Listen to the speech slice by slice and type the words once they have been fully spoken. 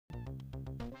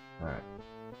Alright.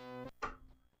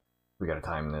 We gotta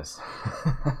time this.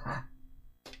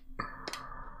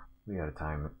 We gotta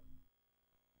time it.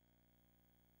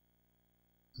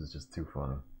 This is just too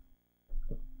funny.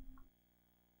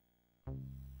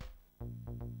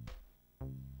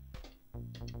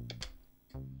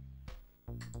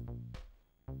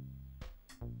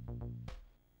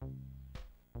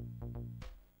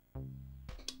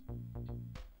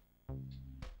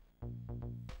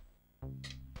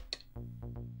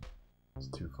 It's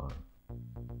too funny.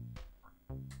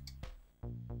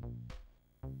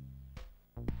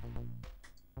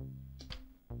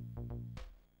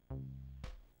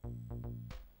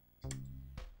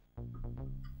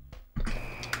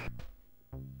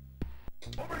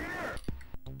 Over here!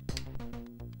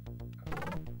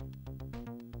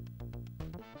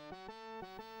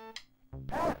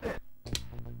 Pass it!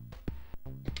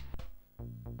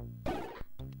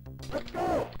 Let's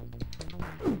go!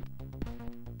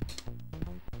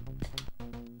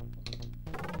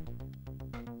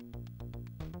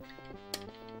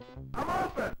 I'm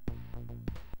open!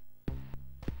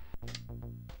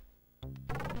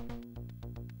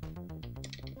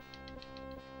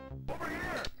 Over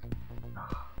here!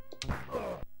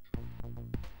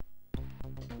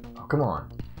 Oh, come on.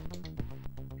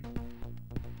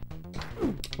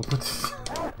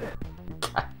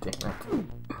 God damn it.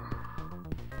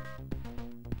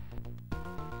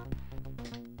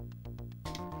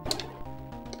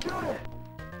 Shoot it!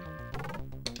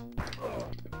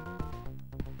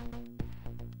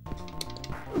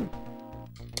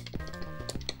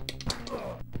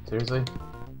 Seriously?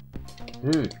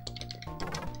 Dude.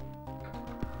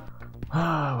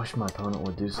 I wish my opponent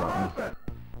would do something.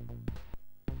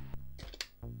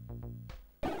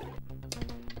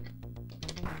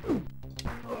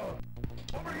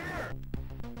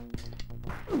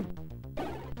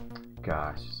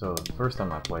 Gosh, so the first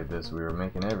time I played this, we were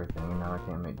making everything, and now I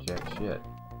can't make jack shit.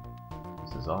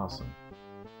 This is awesome.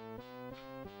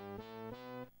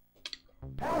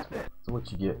 So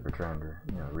what you get for trying to,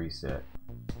 you know, reset?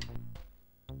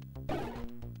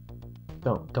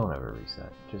 Don't ever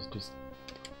reset. Just.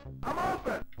 I'm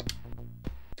open!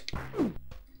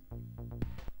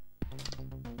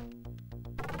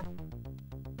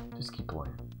 Just keep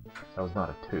playing. That was not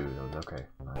a 2. That was okay.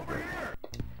 Alright, great.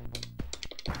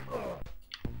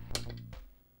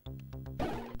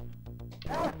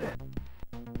 Pass it!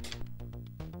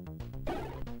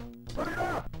 Put it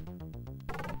up!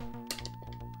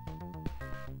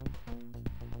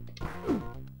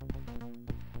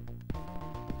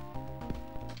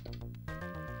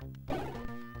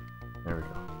 There we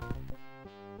go.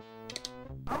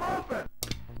 I'm open!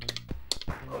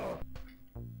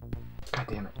 God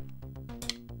damn it.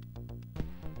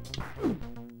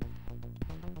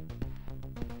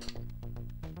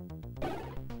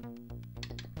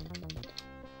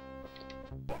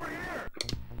 Over here!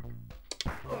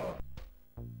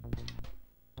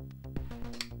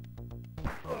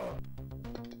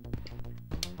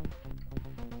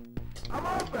 I'm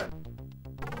open!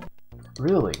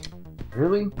 Really?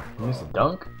 Really? You missed a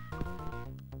dunk?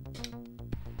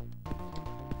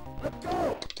 Let's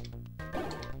go!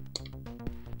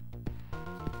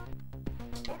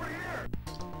 Over here!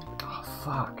 Oh,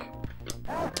 fuck.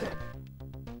 Pass it!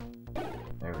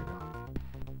 There we go.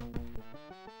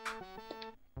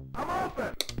 I'm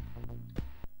open!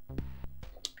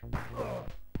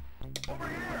 Over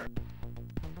here!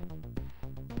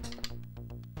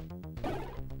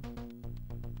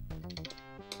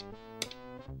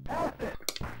 Pass it!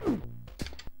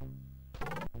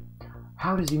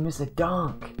 How does he miss a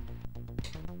dunk?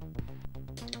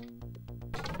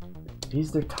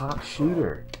 He's their top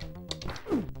shooter.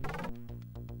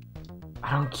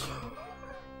 I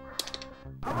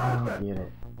don't get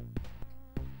it.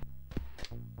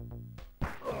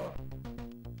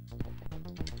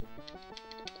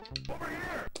 Over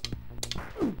here!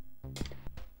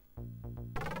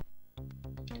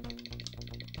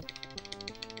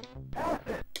 Pass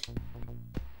it!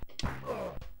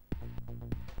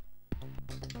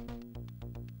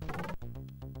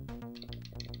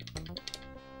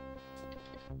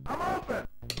 I'm open!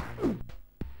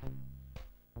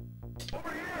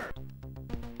 Over here!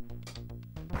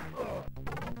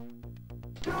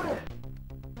 Shoot it!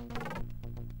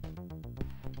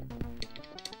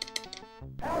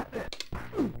 Pass it!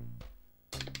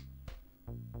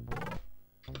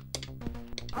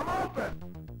 I'm open!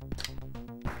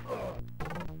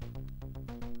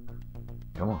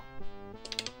 Come on.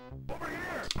 Over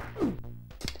here!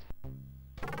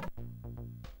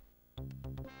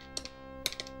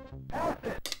 Pass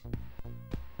it!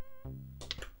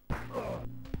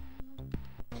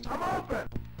 I'm open!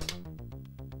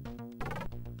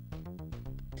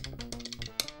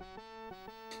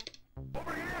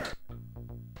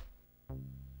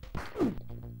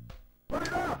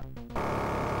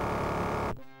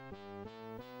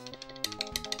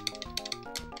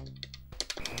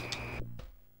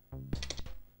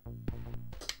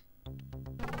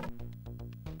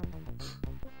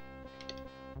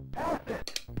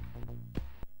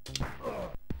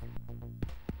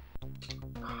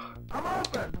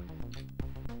 open!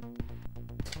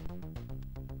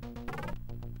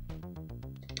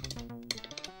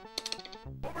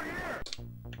 Over here!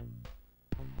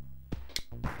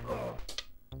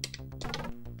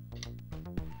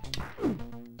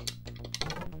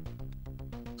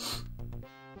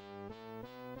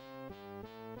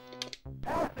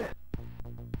 Pass it!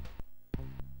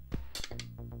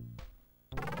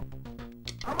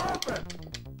 I'm open!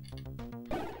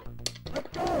 Let's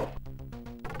go!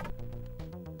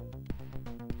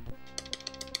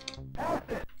 Pass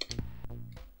it!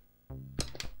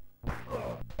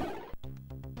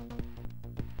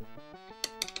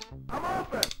 I'm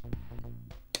open!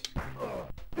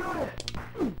 Shoot it!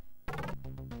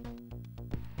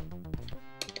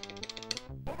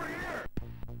 Over here!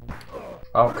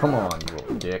 Oh, come on, you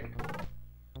little dick.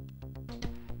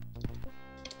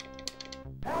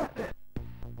 Pass it!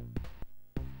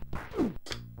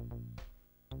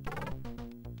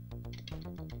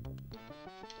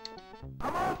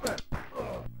 I'm open!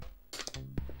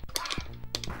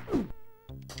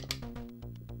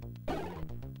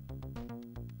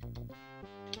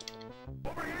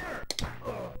 Over here!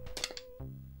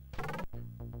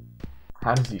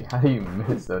 How do you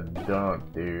miss a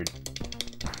dunk, dude?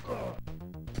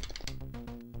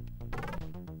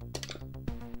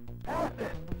 Pass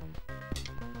it!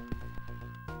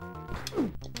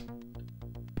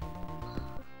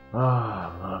 Oh,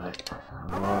 I love it.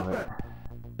 I love it.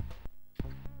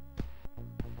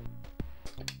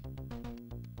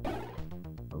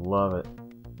 I love it.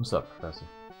 What's up, Professor?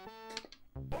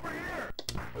 Over here!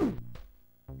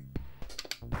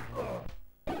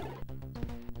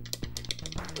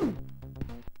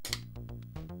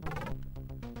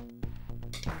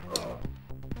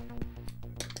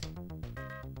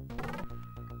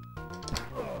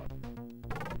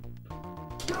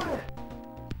 Shoot it!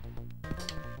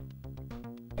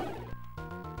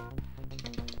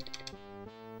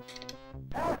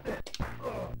 Pass it!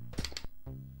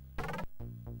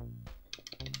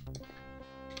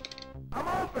 I'm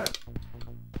open!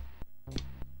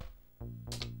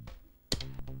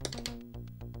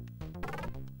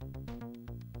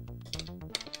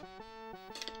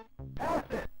 Pass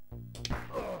it!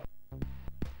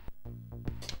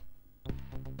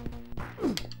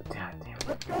 God damn it.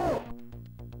 Let's go!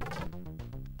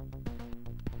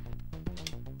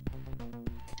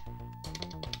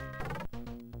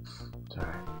 It's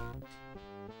alright.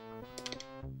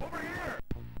 Over here!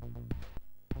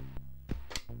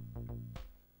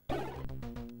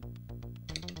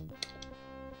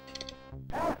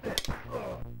 Pass it!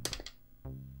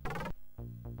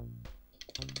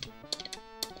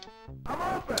 I'm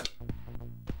open!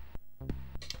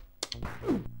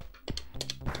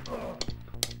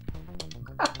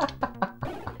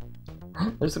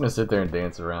 They're just gonna sit there and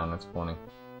dance around. That's funny.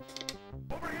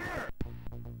 Over here!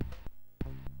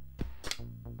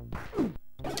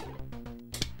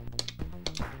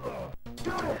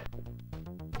 Shoot it!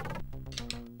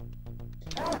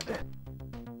 Pass it!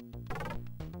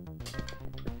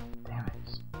 Damn it.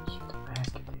 Shoot the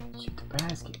basket, dude. Shoot the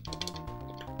basket.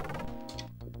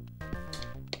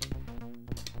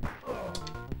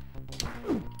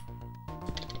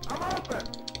 I'm open!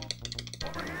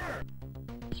 Over here!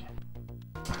 Shit.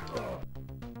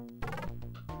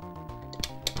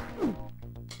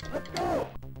 Let's go!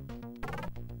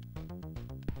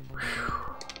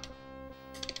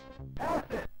 Pass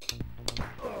it!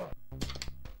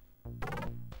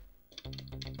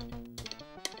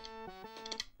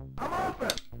 I'm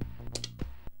open!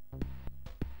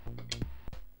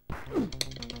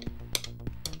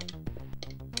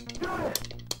 Shoot it!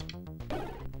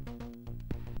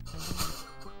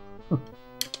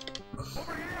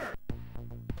 Over here!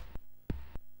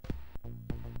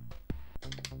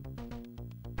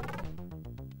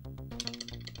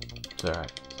 It's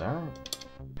alright. It's alright.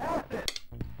 Pass it!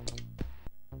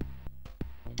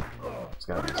 It's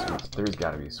gotta be sweet. There's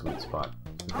gotta be a sweet spot.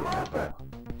 to get that ball.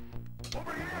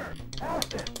 Over here!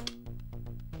 Pass it!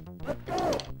 Let's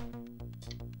go!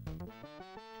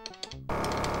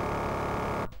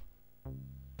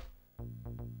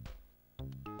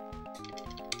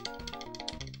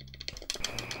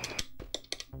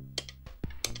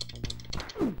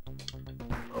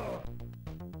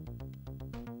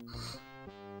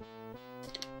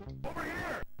 Over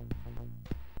here!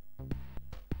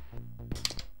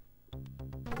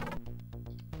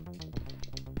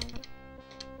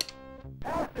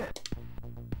 Pass it!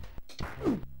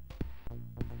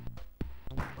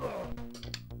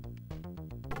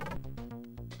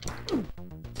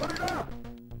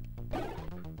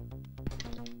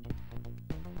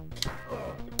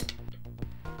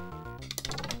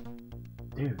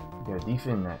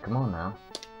 Defend that. Come on now.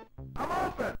 I'm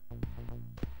open.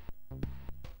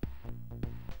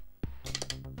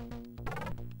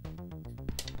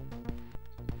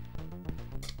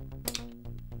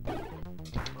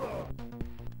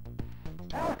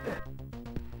 Pass it.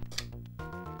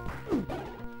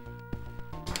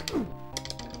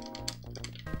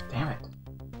 Damn it.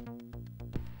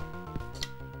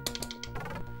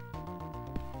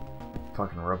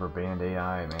 Fucking rubber band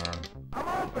AI, man. I'm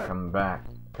open. Coming back.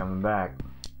 Coming back.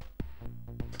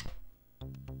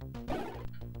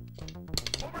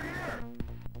 Over here.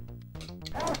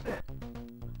 Pass it.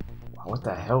 Wow, what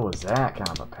the hell was that kind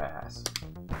of a pass?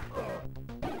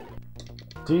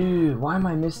 Dude, why am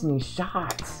I missing these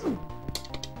shots?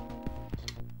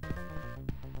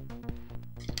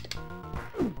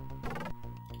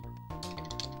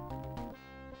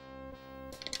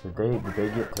 Did they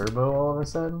get turbo all of a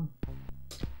sudden?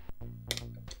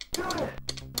 Shoot it.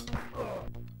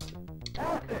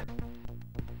 Pass it.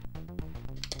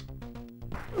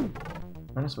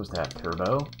 We're not supposed to have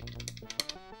turbo.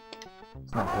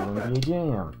 It's not going to be a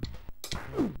jam.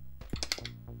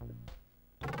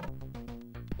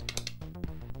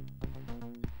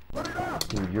 Put it up.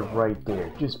 Dude, you're right there.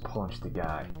 Just punch the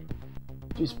guy.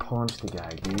 Just punch the guy,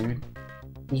 dude.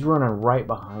 He's running right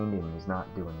behind him. He's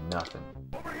not doing nothing.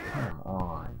 Come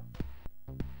on.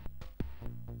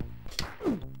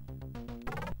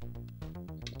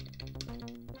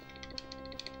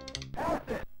 Pass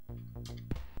it.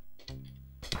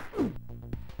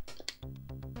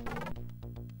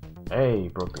 Hey,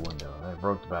 broke the window. I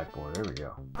broke the backboard. There we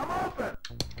go. I'm open.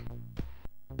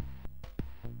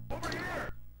 Over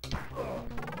here.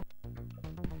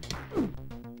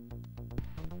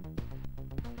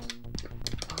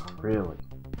 Really?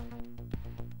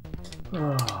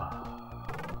 Alright.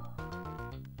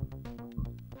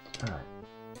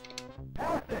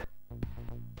 Pass it.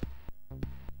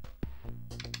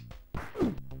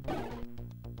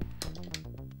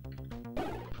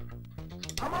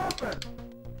 I'm open.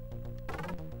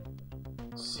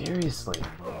 Seriously?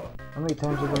 How many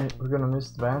times are we're gonna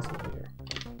miss the basket here?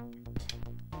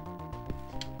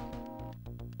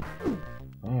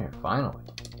 There, finally.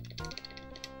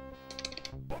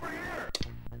 Over here.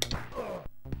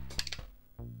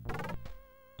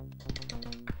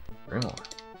 Three more.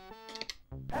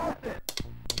 Pass it.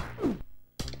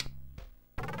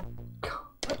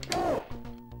 Let's go.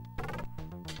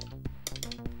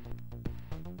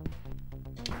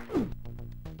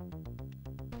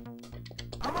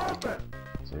 I'm open.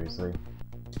 Seriously?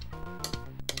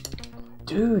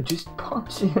 Dude, just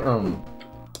punch him!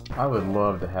 I would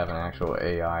love to have an actual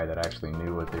AI that actually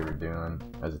knew what they were doing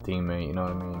as a teammate, you know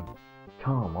what I mean?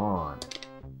 Come on.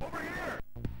 Over here.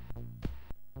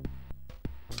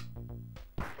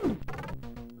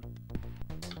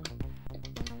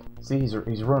 See,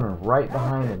 he's running right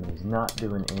behind him and he's not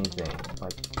doing anything.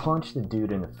 Like, punch the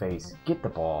dude in the face. Get the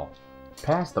ball.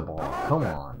 Pass the ball. Come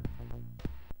on.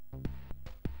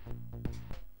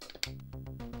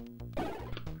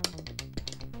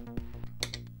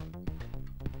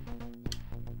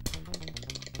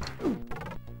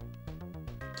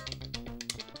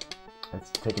 It's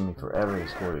taking me forever to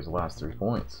score these last 3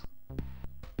 points.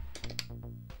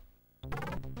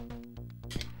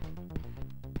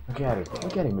 Look at him.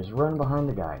 Look at him. Just run behind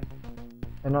the guy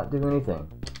and not do anything.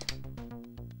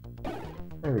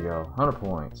 There we go. 100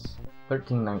 points.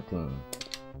 13-19.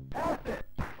 Pass it.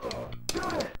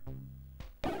 Shoot it.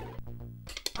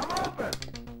 I'm open.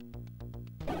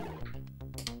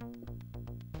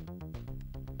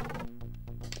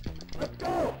 Let's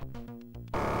go.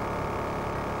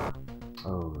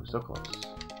 Oh, so close.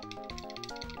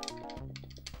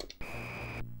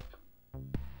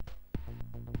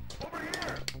 Over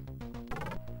here.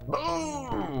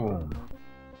 Boom!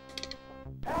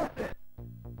 Pass it.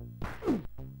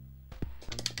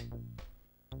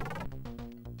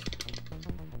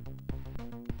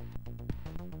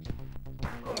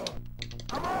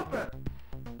 I'm open.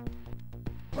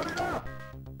 Put it up.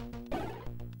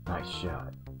 Nice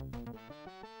shot.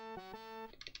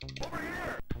 Over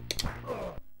here.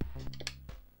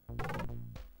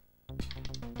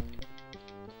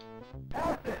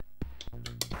 Pass it.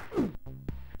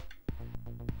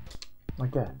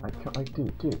 Like that. Like,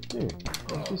 dude.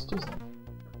 Just.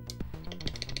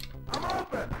 I'm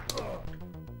open.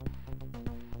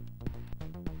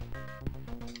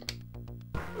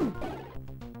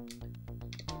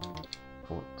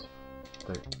 14,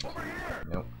 13.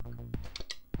 Nope.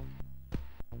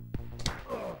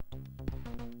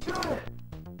 Shoot it.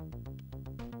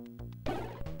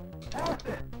 Pass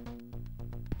it.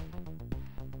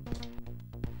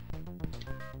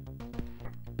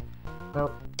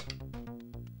 Nope.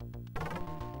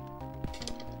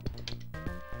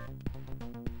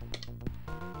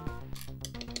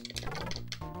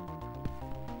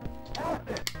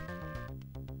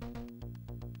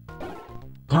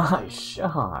 Nice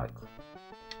shot.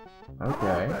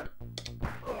 Okay.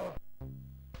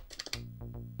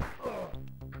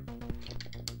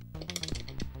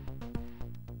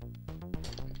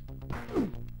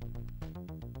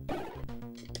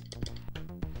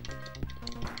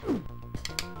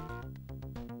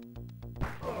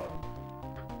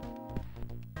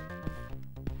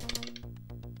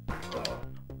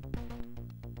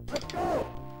 Let's go!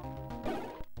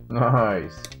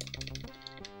 Nice.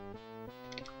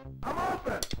 I'm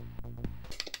open!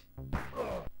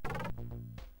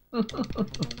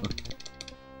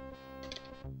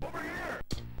 Over here!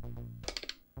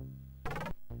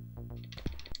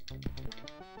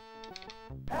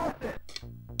 Pass it!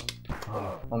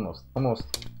 Oh, almost,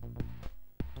 almost.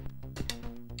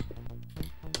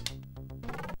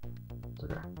 It's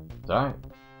okay. It's alright.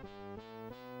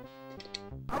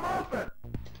 I'm open!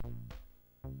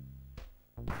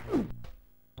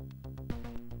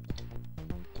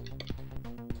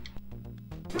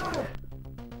 Shoot it!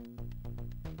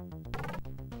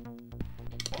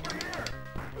 Over here!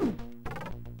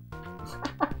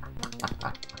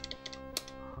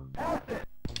 Pass it!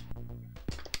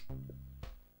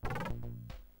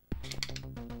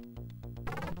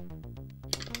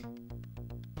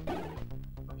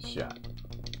 Nice shot.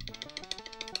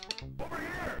 Over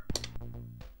here!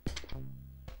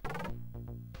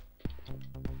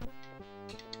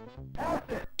 Pass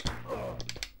it!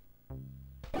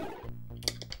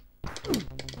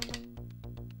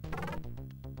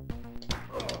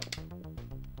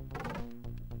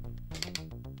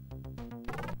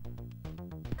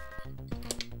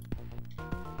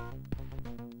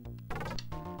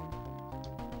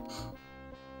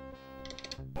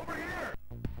 Over here!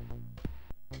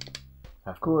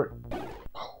 Half court.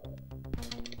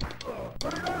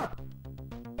 Put it up!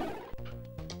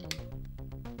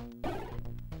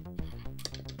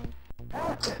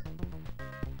 Pass it!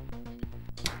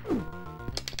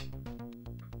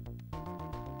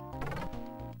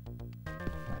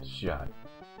 Nice shot.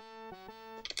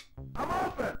 I'm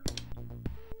open!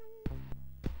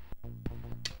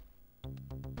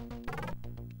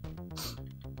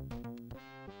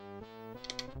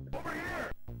 Over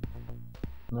here!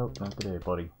 Nope, not today,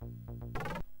 buddy.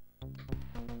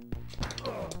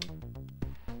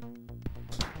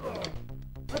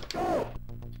 Let's go!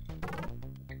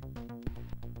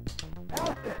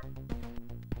 Pass it!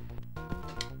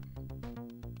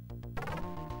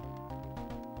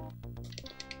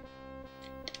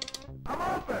 I'm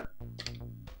open!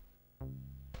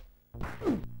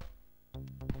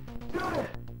 Shoot it!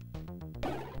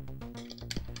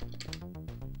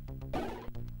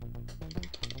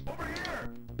 Over here!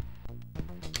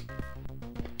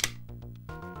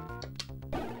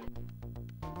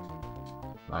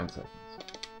 9 seconds.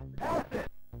 Pass it!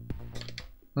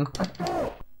 Let's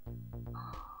go!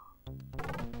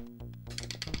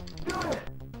 Shoot it!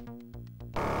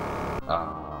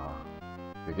 Ah,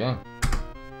 good game.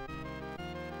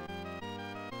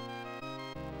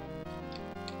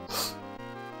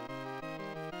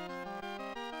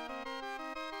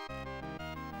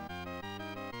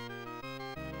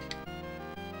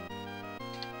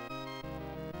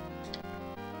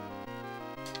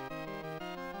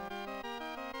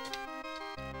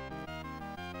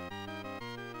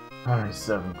 Alright,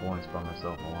 7 points by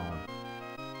myself alone.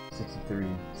 63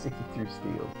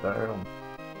 steals. Third on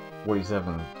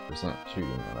 47% shooting.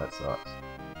 Now that sucks.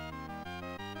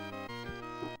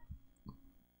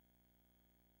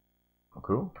 Oh,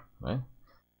 cool, right?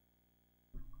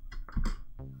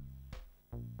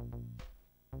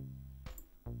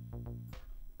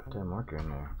 Put that marker in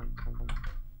there.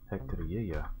 Heck to the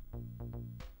yeah.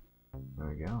 There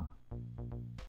we go.